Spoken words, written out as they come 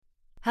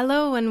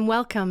Hello and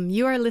welcome.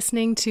 You are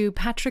listening to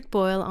Patrick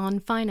Boyle on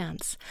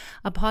Finance,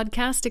 a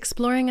podcast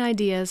exploring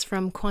ideas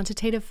from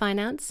quantitative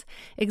finance,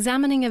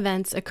 examining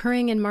events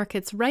occurring in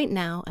markets right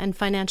now and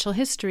financial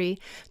history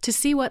to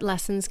see what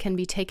lessons can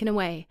be taken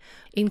away,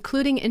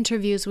 including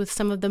interviews with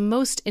some of the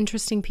most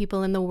interesting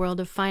people in the world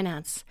of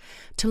finance.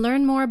 To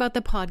learn more about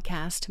the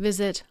podcast,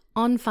 visit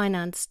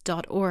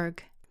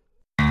onfinance.org.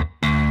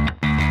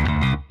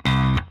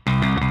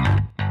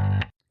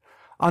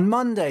 On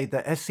Monday,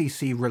 the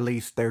SEC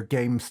released their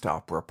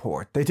GameStop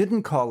report. They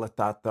didn't call it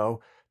that,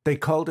 though. They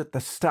called it the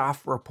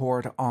Staff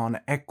Report on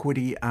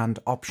Equity and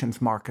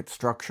Options Market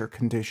Structure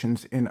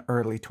Conditions in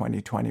Early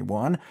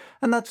 2021,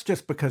 and that's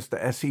just because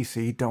the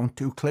SEC don't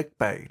do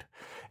clickbait.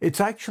 It's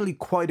actually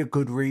quite a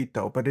good read,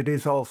 though, but it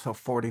is also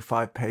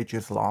 45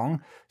 pages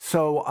long,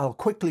 so I'll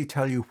quickly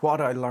tell you what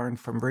I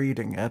learned from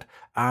reading it,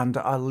 and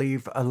I'll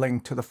leave a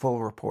link to the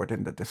full report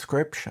in the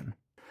description.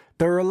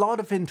 There are a lot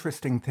of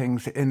interesting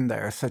things in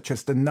there, such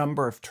as the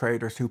number of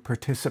traders who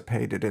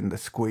participated in the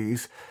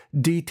squeeze,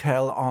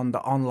 detail on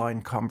the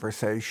online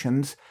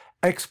conversations,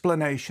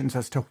 explanations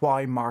as to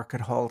why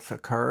market halts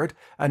occurred,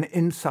 and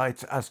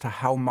insights as to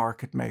how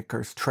market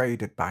makers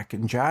traded back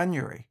in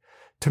January.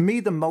 To me,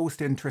 the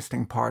most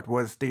interesting part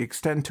was the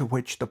extent to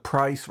which the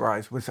price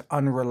rise was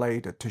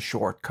unrelated to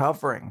short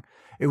covering.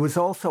 It was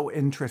also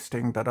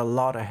interesting that a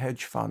lot of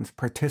hedge funds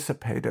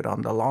participated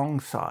on the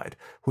long side,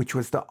 which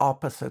was the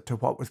opposite to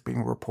what was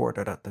being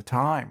reported at the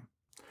time.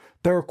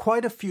 There are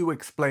quite a few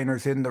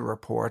explainers in the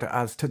report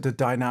as to the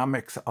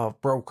dynamics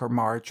of broker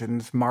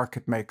margins,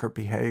 market maker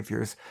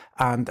behaviors,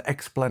 and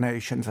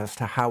explanations as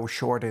to how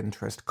short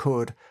interest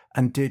could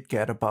and did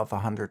get above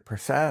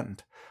 100%.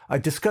 I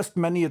discussed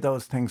many of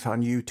those things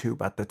on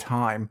YouTube at the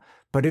time,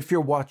 but if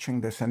you're watching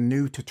this and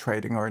new to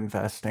trading or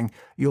investing,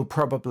 you'll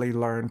probably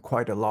learn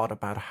quite a lot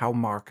about how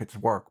markets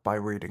work by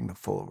reading the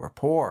full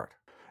report.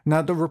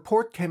 Now, the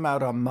report came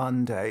out on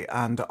Monday,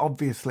 and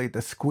obviously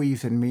the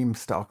squeeze in meme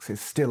stocks is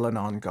still an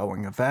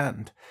ongoing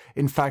event.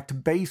 In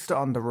fact, based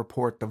on the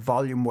report, the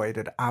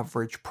volume-weighted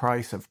average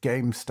price of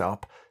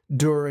GameStop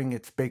during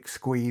its big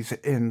squeeze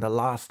in the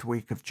last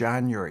week of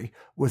January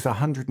was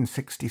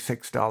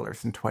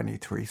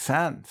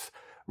 $166.23.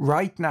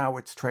 Right now,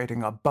 it's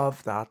trading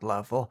above that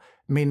level,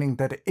 meaning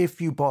that if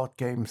you bought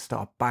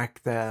GameStop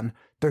back then,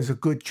 there's a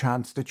good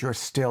chance that you're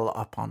still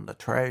up on the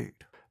trade.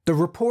 The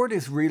report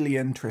is really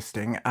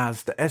interesting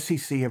as the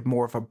SEC have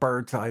more of a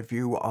bird's eye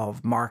view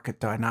of market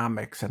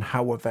dynamics and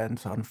how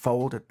events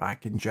unfolded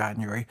back in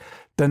January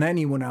than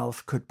anyone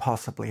else could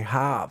possibly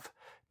have.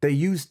 They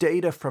use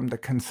data from the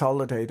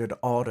consolidated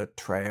audit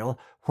trail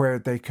where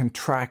they can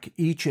track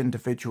each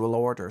individual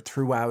order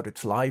throughout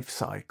its life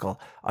cycle,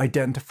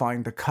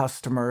 identifying the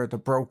customer, the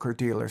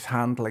broker-dealers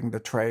handling the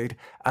trade,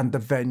 and the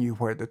venue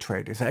where the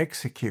trade is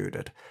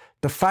executed.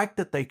 The fact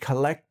that they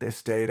collect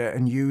this data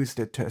and used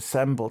it to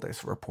assemble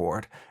this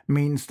report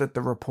means that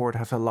the report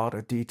has a lot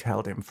of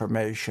detailed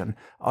information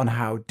on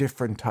how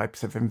different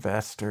types of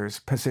investors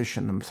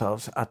position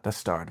themselves at the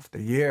start of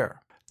the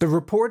year. The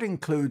report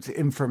includes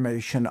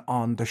information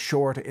on the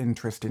short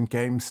interest in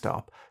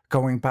GameStop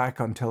going back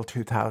until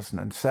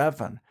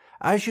 2007.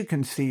 As you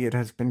can see, it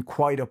has been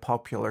quite a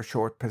popular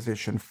short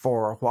position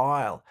for a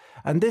while,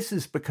 and this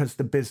is because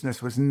the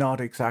business was not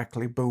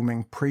exactly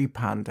booming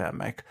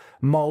pre-pandemic.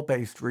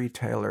 Mall-based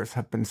retailers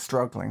have been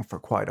struggling for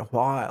quite a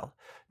while.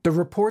 The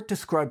report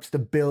describes the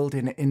build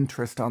in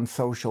interest on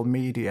social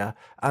media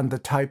and the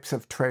types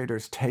of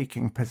traders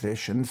taking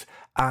positions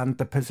and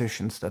the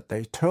positions that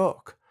they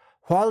took.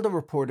 While the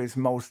report is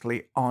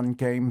mostly on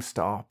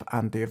GameStop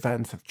and the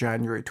events of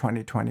January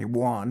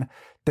 2021,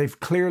 they've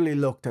clearly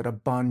looked at a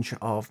bunch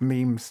of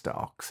meme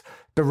stocks.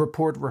 The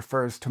report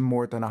refers to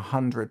more than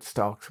 100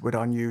 stocks with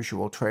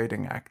unusual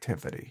trading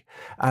activity,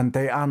 and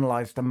they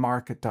analyze the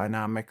market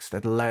dynamics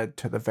that led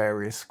to the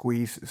various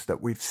squeezes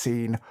that we've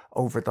seen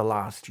over the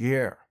last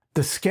year.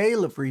 The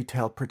scale of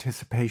retail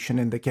participation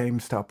in the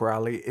GameStop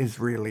rally is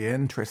really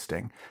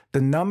interesting.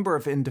 The number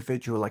of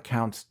individual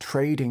accounts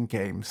trading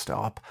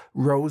GameStop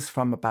rose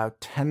from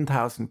about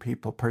 10,000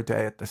 people per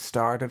day at the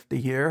start of the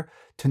year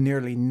to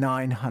nearly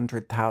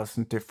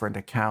 900,000 different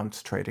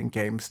accounts trading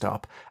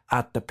GameStop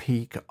at the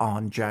peak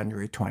on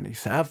January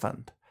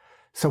 27th.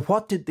 So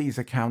what did these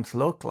accounts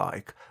look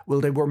like? Well,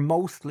 they were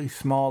mostly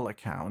small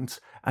accounts,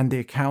 and the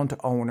account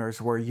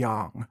owners were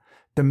young.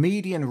 The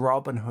median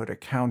Robinhood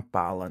account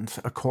balance,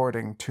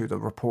 according to the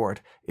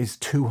report, is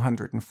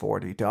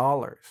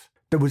 $240.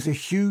 There was a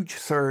huge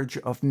surge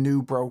of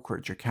new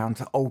brokerage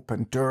accounts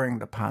opened during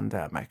the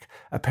pandemic.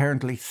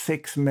 Apparently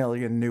 6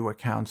 million new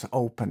accounts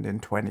opened in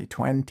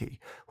 2020,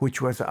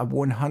 which was a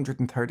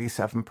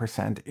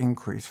 137%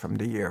 increase from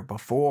the year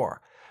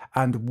before.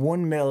 And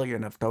 1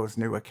 million of those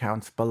new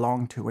accounts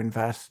belong to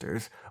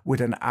investors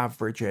with an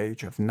average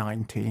age of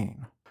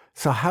 19.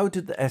 So how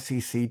did the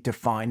SEC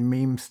define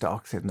meme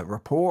stocks in the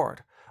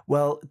report?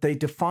 Well, they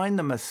define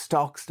them as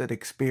stocks that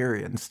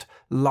experienced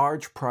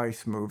large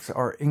price moves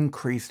or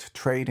increased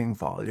trading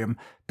volume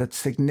that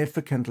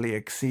significantly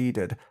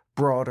exceeded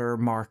broader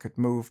market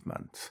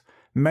movements.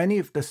 Many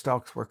of the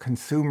stocks were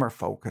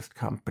consumer-focused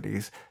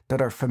companies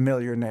that are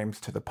familiar names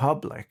to the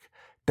public.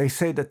 They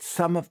say that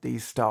some of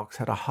these stocks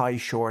had a high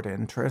short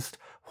interest,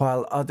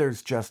 while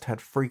others just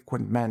had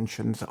frequent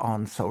mentions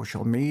on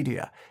social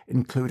media,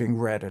 including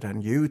Reddit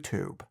and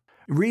YouTube.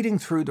 Reading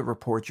through the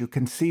report, you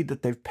can see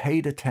that they've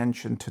paid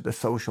attention to the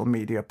social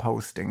media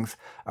postings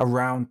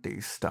around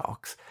these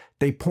stocks.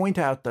 They point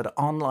out that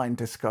online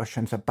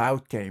discussions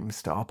about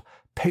GameStop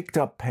picked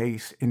up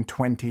pace in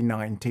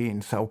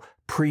 2019, so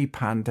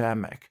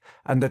pre-pandemic,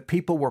 and that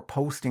people were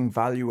posting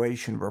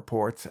valuation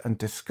reports and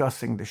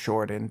discussing the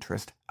short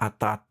interest at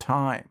that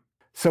time.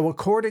 So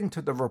according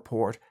to the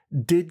report,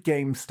 did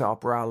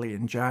GameStop rally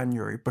in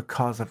January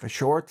because of a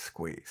short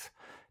squeeze?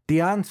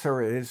 The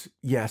answer is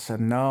yes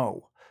and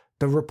no.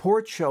 The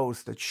report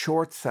shows that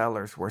short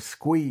sellers were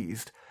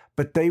squeezed,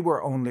 but they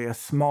were only a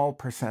small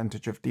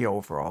percentage of the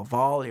overall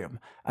volume,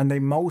 and they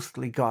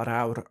mostly got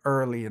out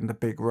early in the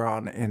big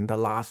run in the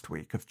last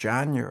week of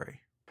January.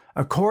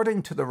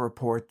 According to the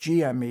report,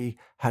 GME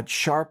had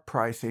sharp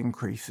price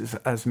increases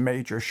as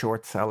major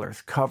short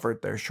sellers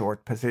covered their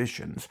short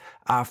positions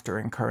after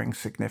incurring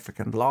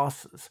significant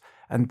losses,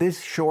 and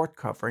this short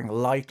covering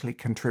likely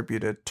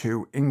contributed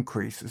to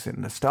increases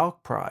in the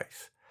stock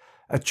price.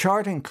 A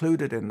chart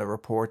included in the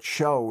report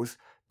shows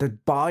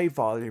that buy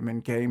volume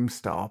in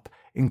GameStop,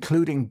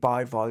 including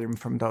buy volume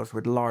from those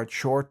with large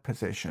short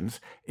positions,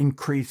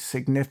 increased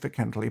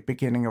significantly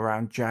beginning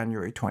around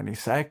January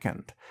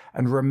 22nd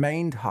and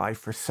remained high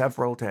for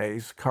several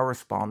days,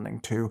 corresponding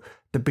to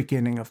the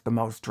beginning of the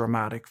most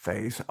dramatic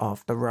phase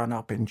of the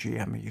run-up in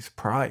GME's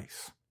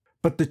price.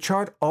 But the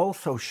chart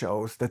also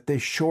shows that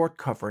this short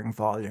covering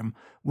volume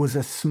was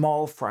a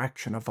small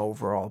fraction of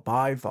overall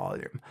buy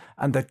volume,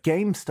 and that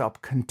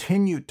GameStop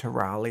continued to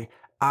rally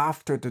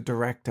after the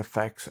direct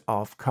effects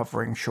of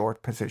covering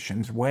short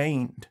positions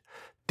waned.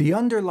 The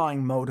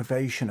underlying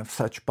motivation of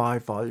such buy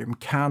volume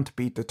can't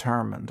be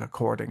determined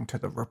according to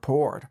the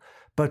report,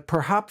 but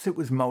perhaps it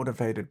was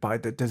motivated by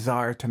the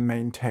desire to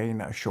maintain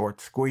a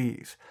short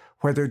squeeze,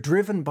 whether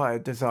driven by a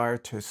desire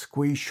to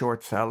squeeze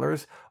short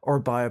sellers or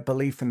by a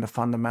belief in the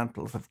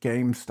fundamentals of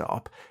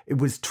GameStop. It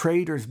was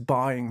traders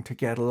buying to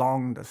get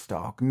long the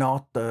stock,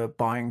 not the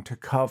buying to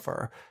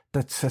cover,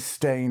 that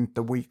sustained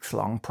the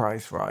weeks-long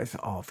price rise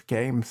of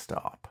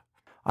GameStop.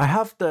 I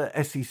have the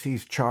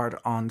SEC's chart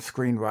on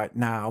screen right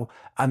now,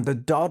 and the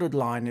dotted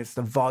line is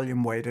the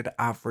volume-weighted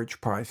average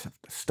price of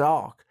the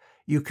stock.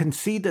 You can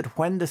see that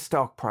when the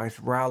stock price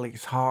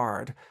rallies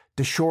hard,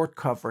 the short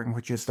covering,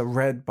 which is the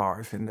red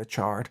bars in the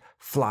chart,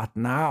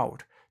 flatten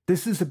out.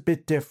 This is a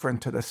bit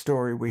different to the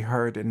story we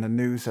heard in the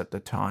news at the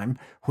time,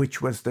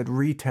 which was that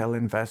retail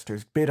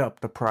investors bid up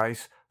the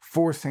price,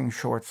 forcing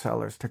short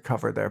sellers to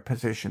cover their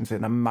positions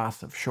in a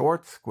massive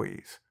short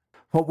squeeze.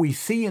 What we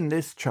see in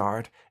this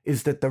chart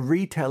is that the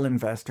retail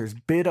investors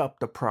bid up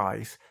the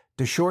price,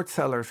 the short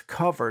sellers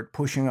covered,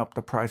 pushing up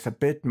the price a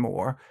bit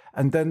more,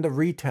 and then the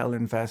retail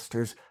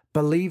investors,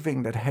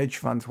 believing that hedge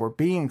funds were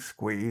being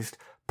squeezed,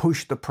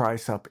 pushed the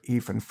price up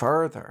even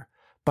further.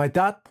 By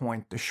that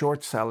point, the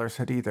short sellers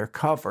had either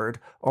covered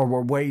or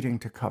were waiting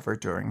to cover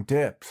during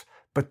dips,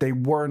 but they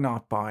were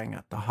not buying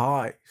at the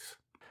highs.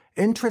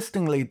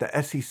 Interestingly,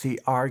 the SEC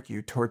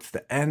argued towards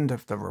the end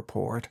of the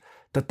report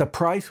that the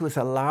price was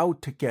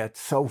allowed to get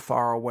so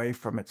far away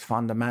from its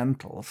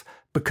fundamentals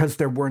because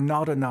there were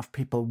not enough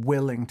people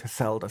willing to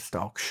sell the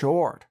stock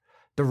short.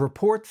 The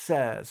report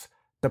says,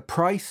 the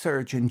price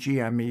surge in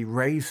GME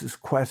raises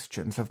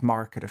questions of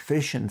market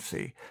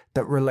efficiency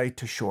that relate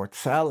to short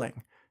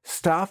selling.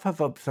 Staff have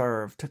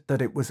observed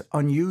that it was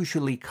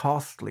unusually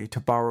costly to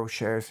borrow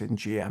shares in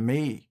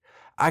GME.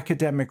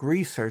 Academic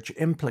research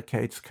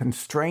implicates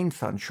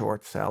constraints on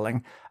short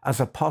selling as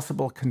a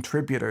possible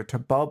contributor to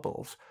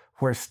bubbles,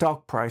 where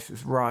stock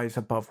prices rise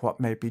above what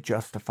may be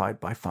justified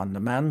by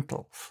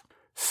fundamentals.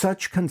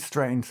 Such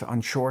constraints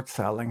on short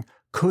selling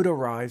could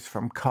arise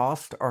from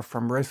cost or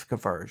from risk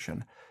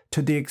aversion.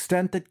 To the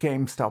extent that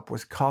GameStop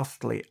was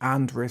costly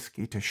and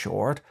risky to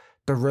short,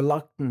 the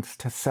reluctance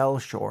to sell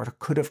short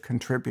could have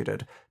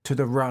contributed to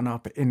the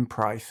run-up in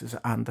prices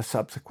and the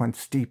subsequent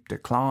steep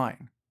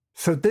decline.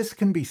 So this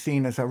can be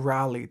seen as a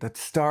rally that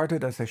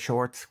started as a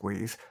short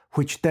squeeze,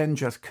 which then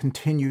just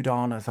continued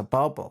on as a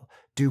bubble,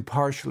 due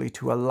partially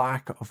to a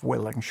lack of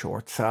willing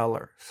short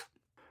sellers.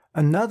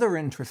 Another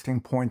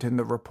interesting point in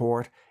the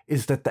report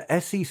is that the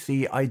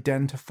SEC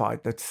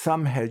identified that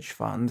some hedge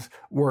funds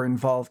were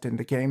involved in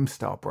the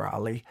GameStop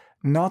rally,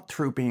 not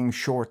through being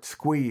short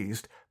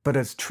squeezed, but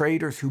as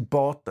traders who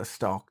bought the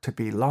stock to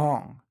be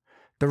long.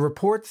 The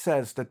report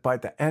says that by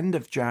the end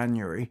of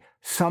January,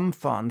 some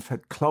funds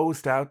had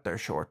closed out their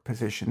short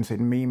positions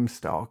in meme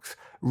stocks,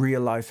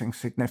 realizing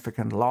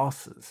significant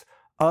losses.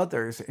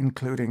 Others,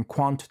 including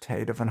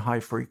quantitative and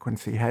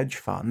high-frequency hedge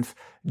funds,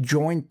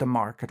 joined the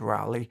market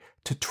rally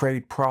to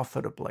trade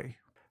profitably.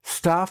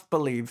 Staff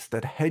believes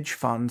that hedge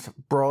funds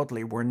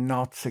broadly were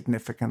not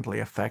significantly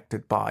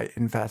affected by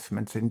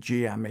investments in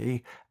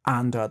GME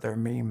and other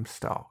meme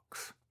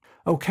stocks.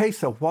 Okay,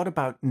 so what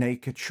about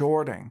naked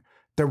shorting?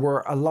 There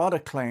were a lot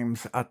of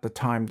claims at the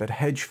time that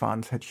hedge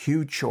funds had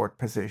huge short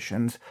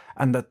positions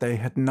and that they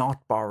had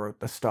not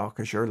borrowed the stock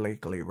as you're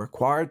legally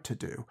required to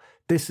do.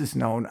 This is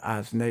known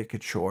as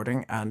naked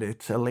shorting and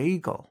it's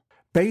illegal.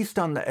 Based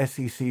on the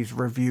SEC's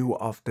review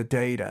of the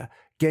data,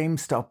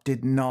 GameStop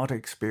did not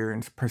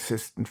experience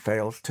persistent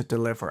fails to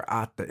deliver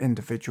at the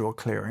individual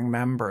clearing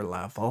member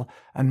level,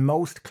 and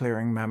most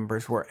clearing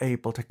members were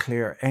able to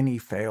clear any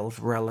fails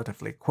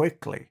relatively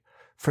quickly.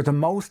 For the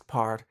most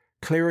part,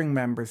 clearing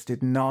members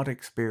did not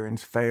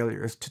experience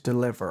failures to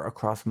deliver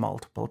across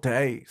multiple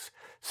days.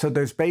 So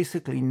there's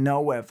basically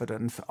no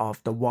evidence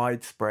of the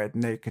widespread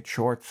naked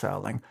short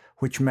selling,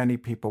 which many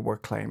people were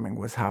claiming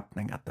was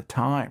happening at the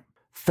time.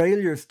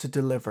 Failures to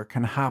deliver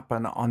can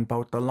happen on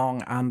both the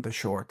long and the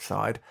short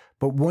side,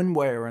 but one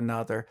way or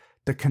another,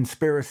 the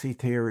conspiracy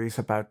theories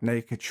about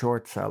naked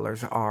short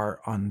sellers are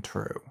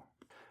untrue.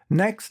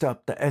 Next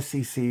up, the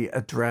SEC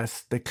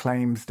addressed the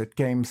claims that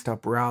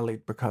GameStop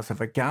rallied because of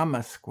a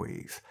gamma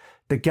squeeze.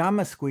 The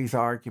gamma squeeze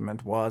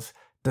argument was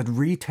that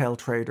retail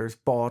traders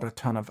bought a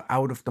ton of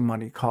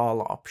out-of-the-money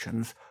call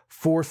options,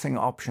 forcing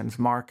options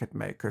market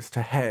makers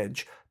to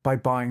hedge by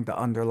buying the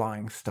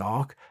underlying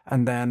stock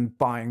and then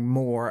buying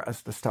more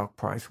as the stock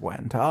price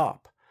went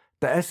up.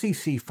 The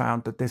SEC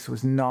found that this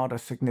was not a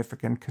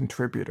significant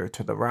contributor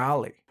to the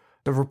rally.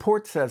 The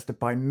report says that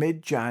by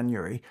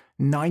mid-January,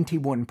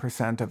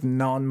 91% of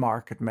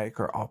non-market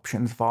maker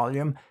options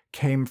volume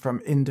came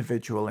from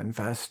individual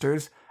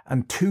investors,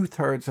 and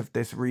 2/3 of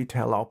this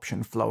retail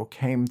option flow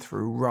came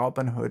through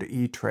Robinhood,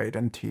 E-Trade,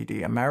 and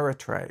TD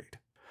Ameritrade.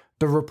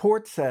 The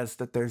report says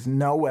that there's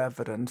no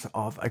evidence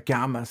of a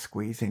gamma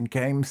squeeze in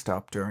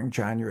GameStop during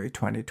January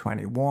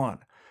 2021.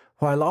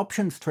 While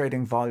options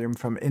trading volume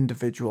from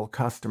individual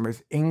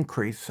customers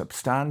increased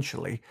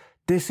substantially,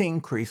 this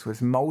increase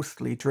was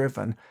mostly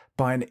driven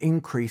by an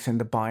increase in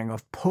the buying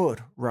of put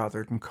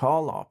rather than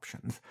call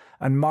options,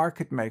 and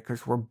market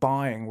makers were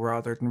buying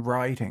rather than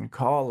writing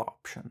call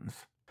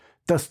options.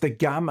 Thus, the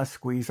gamma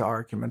squeeze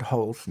argument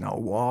holds no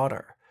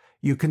water.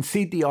 You can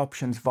see the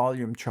options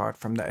volume chart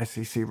from the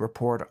SEC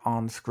report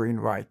on screen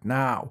right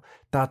now.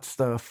 That's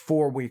the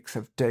 4 weeks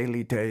of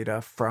daily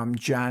data from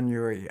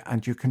January,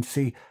 and you can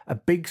see a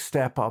big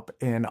step up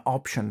in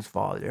options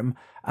volume,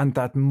 and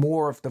that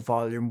more of the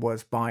volume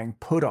was buying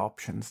put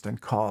options than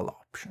call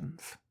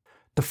options.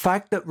 The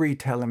fact that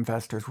retail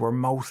investors were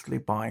mostly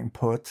buying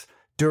puts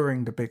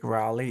during the big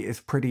rally is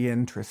pretty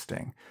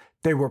interesting.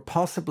 They were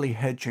possibly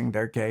hedging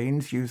their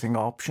gains using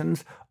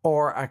options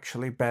or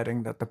actually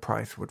betting that the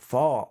price would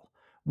fall.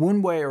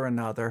 One way or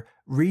another,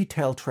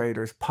 retail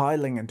traders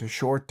piling into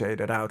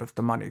short-dated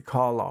out-of-the-money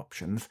call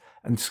options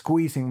and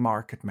squeezing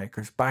market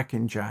makers back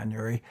in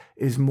January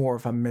is more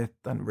of a myth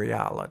than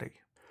reality.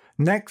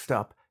 Next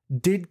up,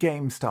 did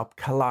GameStop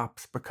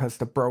collapse because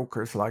the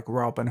brokers like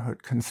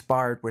Robinhood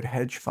conspired with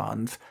hedge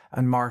funds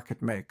and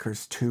market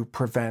makers to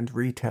prevent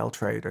retail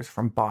traders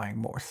from buying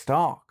more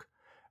stock?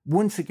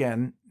 Once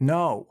again,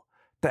 no.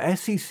 The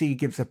SEC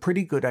gives a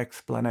pretty good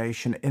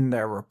explanation in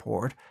their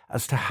report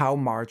as to how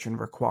margin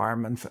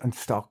requirements and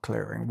stock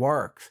clearing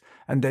works,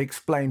 and they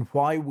explain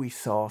why we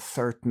saw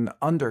certain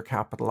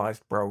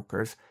undercapitalized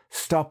brokers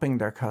stopping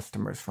their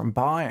customers from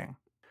buying.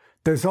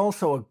 There's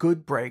also a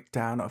good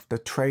breakdown of the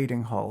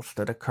trading halts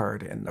that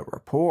occurred in the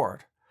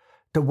report.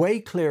 The way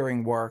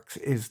clearing works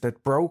is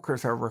that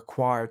brokers are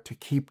required to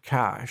keep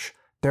cash,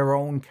 their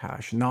own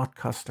cash, not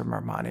customer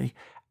money,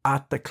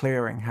 at the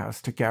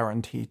clearinghouse to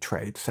guarantee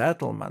trade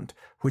settlement,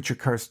 which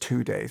occurs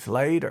 2 days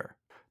later.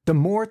 The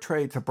more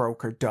trades a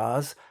broker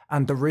does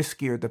and the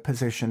riskier the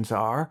positions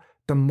are,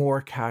 the more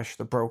cash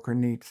the broker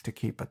needs to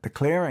keep at the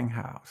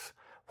clearinghouse.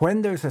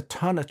 When there's a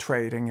ton of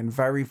trading in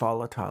very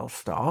volatile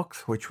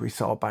stocks, which we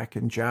saw back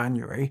in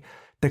January,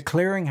 the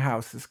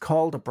clearinghouses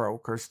call the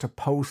brokers to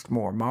post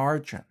more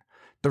margin.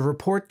 The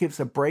report gives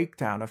a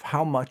breakdown of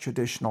how much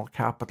additional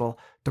capital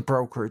the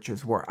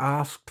brokerages were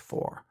asked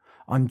for.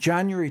 On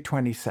January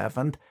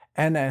 27th,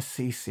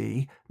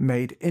 NSCC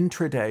made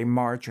intraday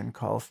margin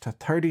calls to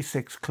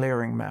 36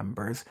 clearing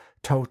members,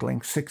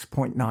 totaling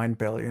 $6.9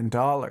 billion,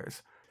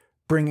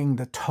 bringing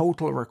the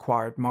total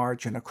required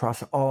margin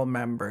across all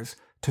members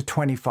to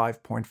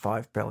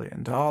 $25.5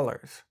 billion.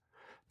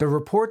 The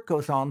report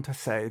goes on to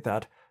say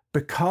that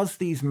because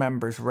these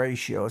members'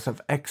 ratios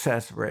of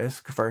excess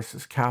risk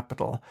versus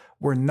capital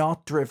were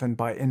not driven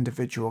by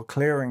individual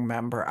clearing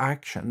member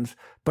actions,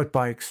 but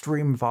by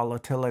extreme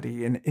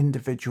volatility in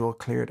individual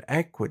cleared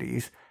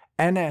equities,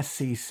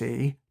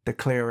 NSCC, the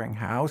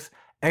clearinghouse,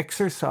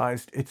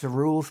 exercised its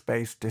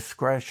rules-based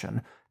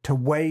discretion to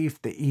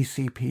waive the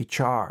ECP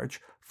charge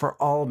for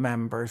all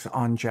members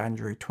on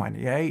January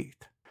 28th.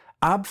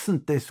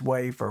 Absent this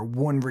waiver,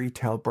 one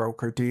retail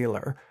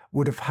broker-dealer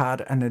would have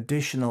had an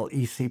additional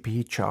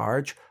ECP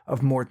charge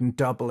of more than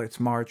double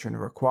its margin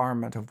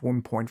requirement of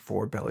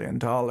 $1.4 billion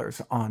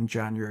on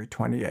January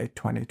 28,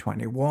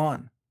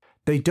 2021.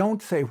 They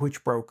don't say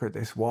which broker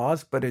this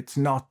was, but it's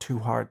not too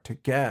hard to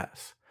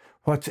guess.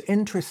 What's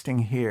interesting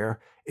here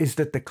is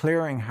that the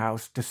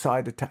clearinghouse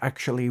decided to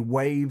actually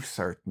waive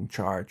certain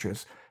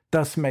charges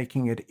thus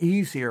making it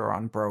easier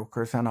on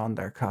brokers and on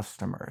their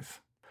customers.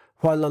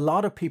 While a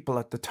lot of people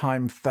at the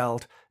time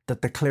felt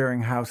that the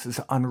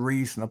clearinghouses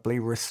unreasonably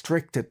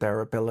restricted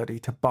their ability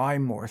to buy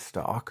more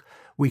stock,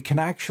 we can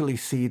actually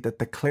see that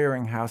the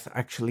clearinghouse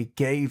actually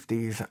gave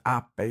these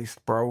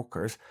app-based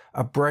brokers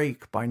a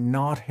break by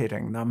not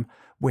hitting them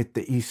with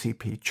the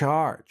ECP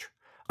charge.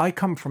 I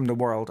come from the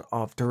world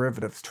of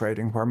derivatives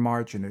trading where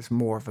margin is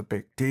more of a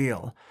big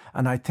deal,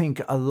 and I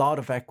think a lot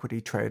of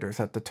equity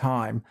traders at the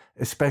time,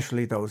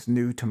 especially those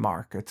new to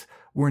markets,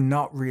 were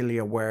not really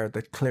aware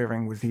that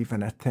clearing was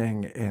even a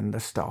thing in the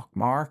stock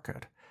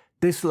market.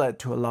 This led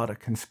to a lot of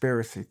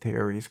conspiracy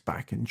theories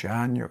back in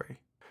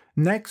January.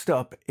 Next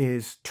up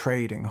is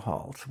trading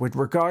halls. With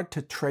regard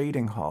to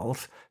trading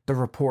halls, the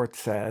report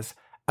says,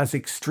 as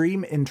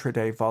extreme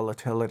intraday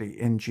volatility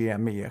in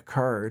GME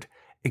occurred,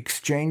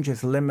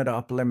 exchanges limit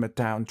up, limit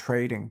down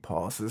trading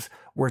pauses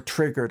were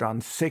triggered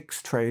on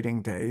 6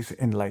 trading days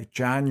in late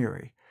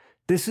January.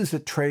 This is a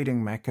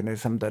trading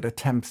mechanism that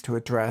attempts to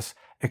address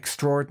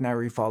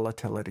extraordinary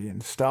volatility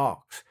in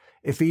stocks.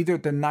 If either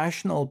the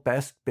national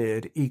best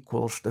bid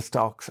equals the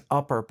stock's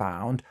upper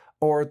bound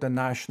or the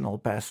national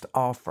best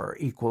offer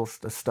equals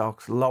the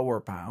stock's lower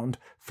bound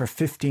for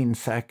 15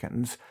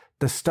 seconds,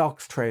 the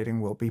stock's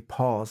trading will be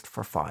paused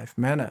for 5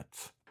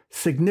 minutes.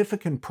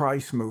 Significant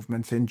price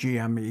movements in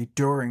GME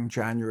during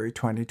January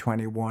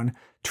 2021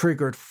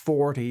 triggered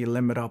 40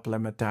 limit up,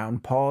 limit down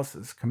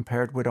pauses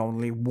compared with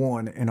only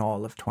 1 in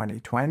all of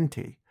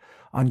 2020.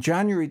 On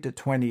January the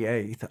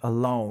 28th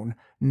alone,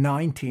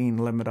 19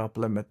 limit up,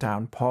 limit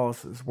down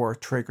pauses were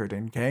triggered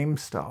in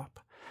GameStop.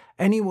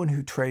 Anyone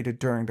who traded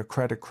during the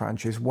credit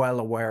crunch is well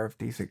aware of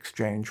these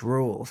exchange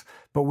rules,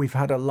 but we've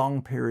had a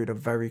long period of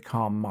very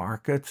calm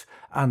markets,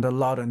 and a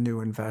lot of new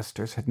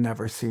investors had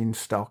never seen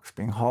stocks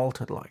being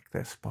halted like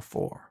this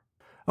before.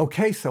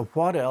 Okay, so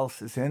what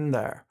else is in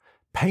there?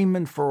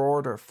 Payment for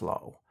order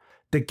flow.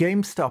 The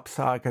GameStop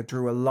saga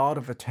drew a lot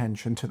of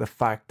attention to the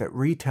fact that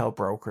retail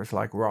brokers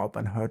like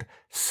Robinhood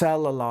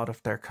sell a lot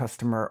of their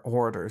customer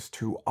orders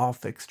to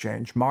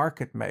off-exchange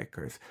market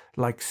makers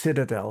like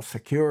Citadel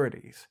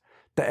Securities.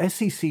 The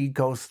SEC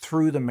goes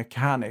through the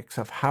mechanics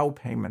of how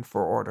payment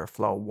for order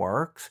flow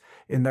works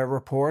in their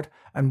report,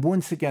 and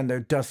once again there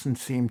doesn't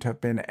seem to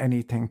have been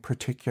anything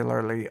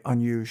particularly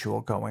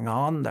unusual going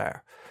on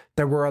there.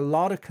 There were a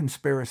lot of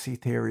conspiracy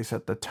theories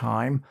at the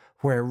time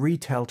where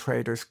retail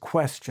traders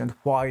questioned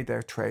why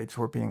their trades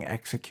were being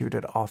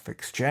executed off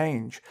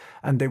exchange,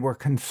 and they were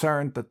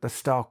concerned that the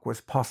stock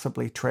was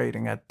possibly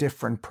trading at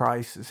different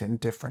prices in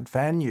different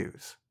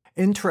venues.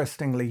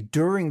 Interestingly,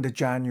 during the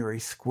January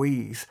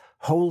squeeze,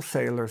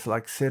 wholesalers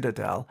like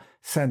Citadel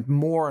sent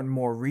more and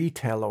more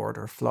retail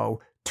order flow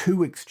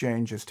to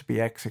exchanges to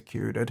be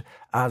executed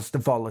as the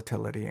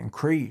volatility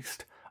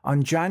increased.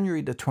 On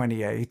January the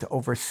 28th,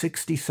 over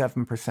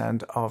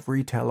 67% of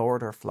retail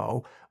order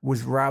flow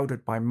was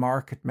routed by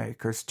market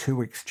makers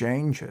to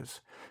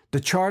exchanges.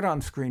 The chart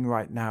on screen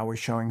right now is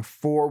showing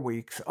 4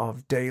 weeks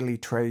of daily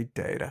trade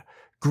data.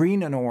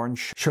 Green and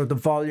orange show the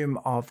volume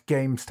of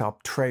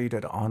GameStop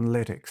traded on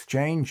lit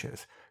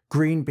exchanges,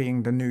 green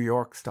being the New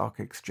York Stock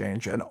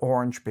Exchange and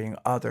orange being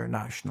other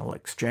national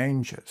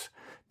exchanges.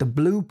 The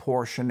blue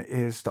portion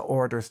is the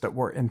orders that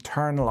were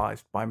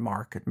internalized by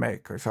market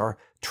makers or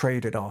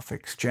traded off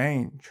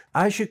exchange.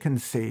 As you can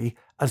see,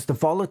 as the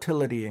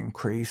volatility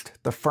increased,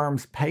 the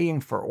firms paying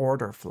for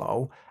order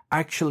flow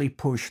actually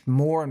pushed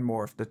more and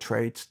more of the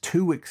trades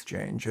to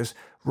exchanges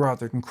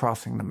rather than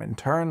crossing them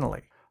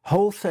internally.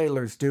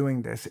 Wholesalers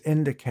doing this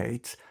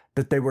indicates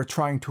that they were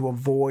trying to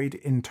avoid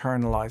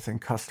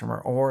internalizing customer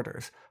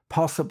orders,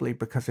 possibly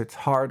because it's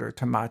harder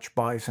to match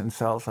buys and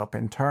sells up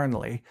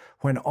internally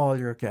when all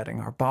you're getting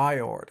are buy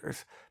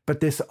orders. But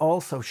this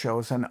also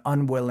shows an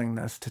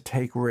unwillingness to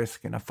take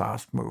risk in a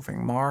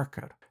fast-moving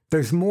market.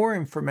 There's more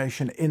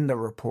information in the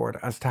report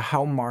as to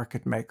how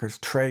market makers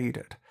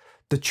traded.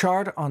 The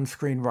chart on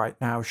screen right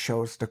now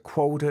shows the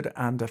quoted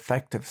and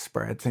effective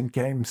spreads in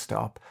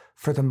GameStop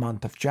for the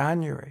month of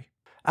January.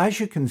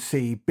 As you can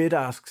see,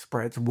 bid-ask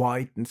spreads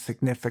widened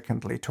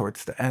significantly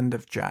towards the end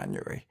of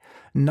January.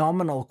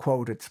 Nominal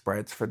quoted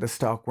spreads for the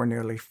stock were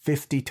nearly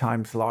 50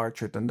 times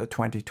larger than the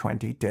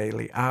 2020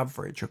 daily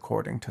average,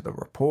 according to the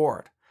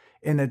report.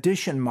 In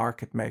addition,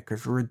 market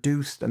makers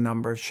reduced the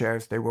number of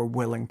shares they were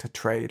willing to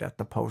trade at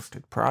the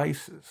posted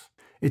prices.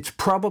 It's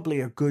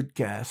probably a good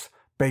guess,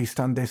 based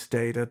on this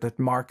data, that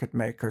market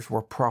makers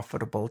were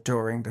profitable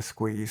during the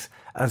squeeze,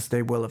 as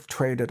they will have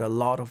traded a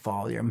lot of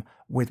volume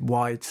with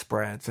wide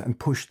spreads and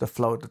pushed the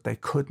flow that they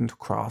couldn't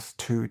cross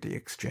to the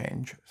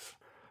exchanges.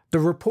 The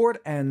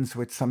report ends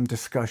with some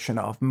discussion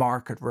of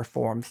market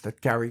reforms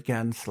that Gary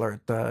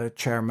Gensler, the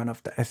chairman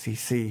of the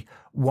SEC,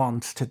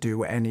 wants to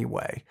do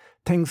anyway.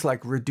 Things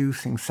like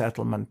reducing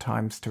settlement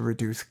times to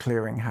reduce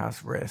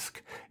clearinghouse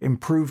risk,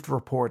 improved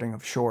reporting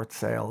of short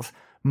sales,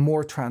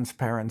 more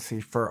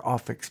transparency for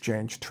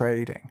off-exchange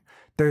trading.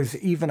 There's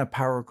even a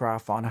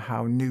paragraph on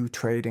how new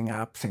trading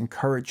apps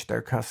encourage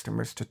their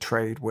customers to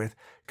trade with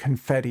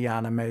confetti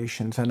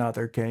animations and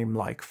other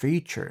game-like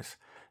features.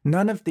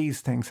 None of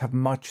these things have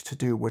much to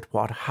do with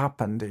what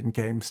happened in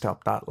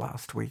GameStop that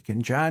last week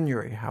in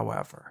January,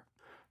 however.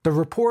 The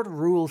report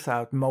rules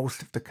out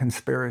most of the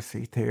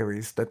conspiracy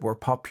theories that were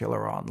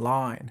popular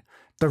online.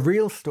 The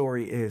real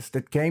story is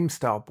that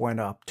GameStop went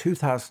up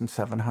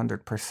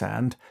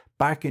 2,700%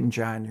 back in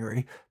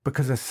January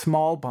because a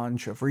small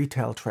bunch of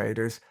retail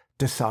traders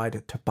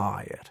decided to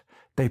buy it.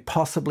 They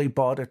possibly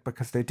bought it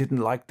because they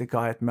didn't like the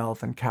guy at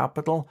Melvin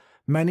Capital.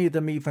 Many of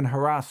them even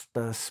harassed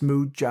the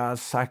smooth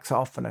jazz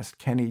saxophonist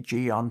Kenny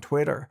G on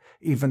Twitter,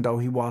 even though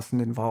he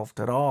wasn't involved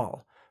at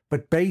all.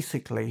 But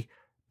basically,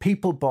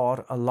 people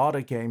bought a lot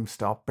of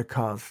GameStop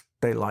because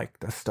they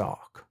liked the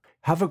stock.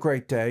 Have a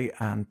great day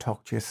and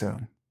talk to you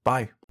soon.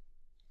 Bye.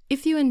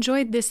 If you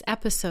enjoyed this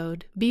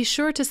episode, be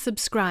sure to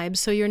subscribe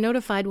so you're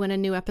notified when a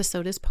new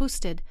episode is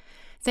posted.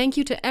 Thank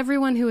you to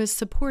everyone who is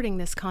supporting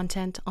this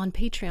content on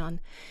Patreon.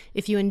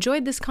 If you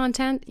enjoyed this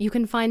content, you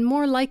can find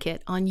more like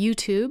it on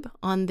YouTube,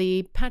 on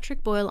the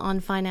Patrick Boyle on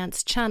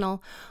Finance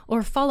channel,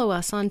 or follow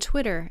us on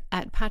Twitter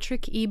at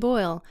Patrick E.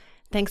 Boyle.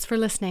 Thanks for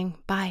listening.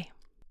 Bye.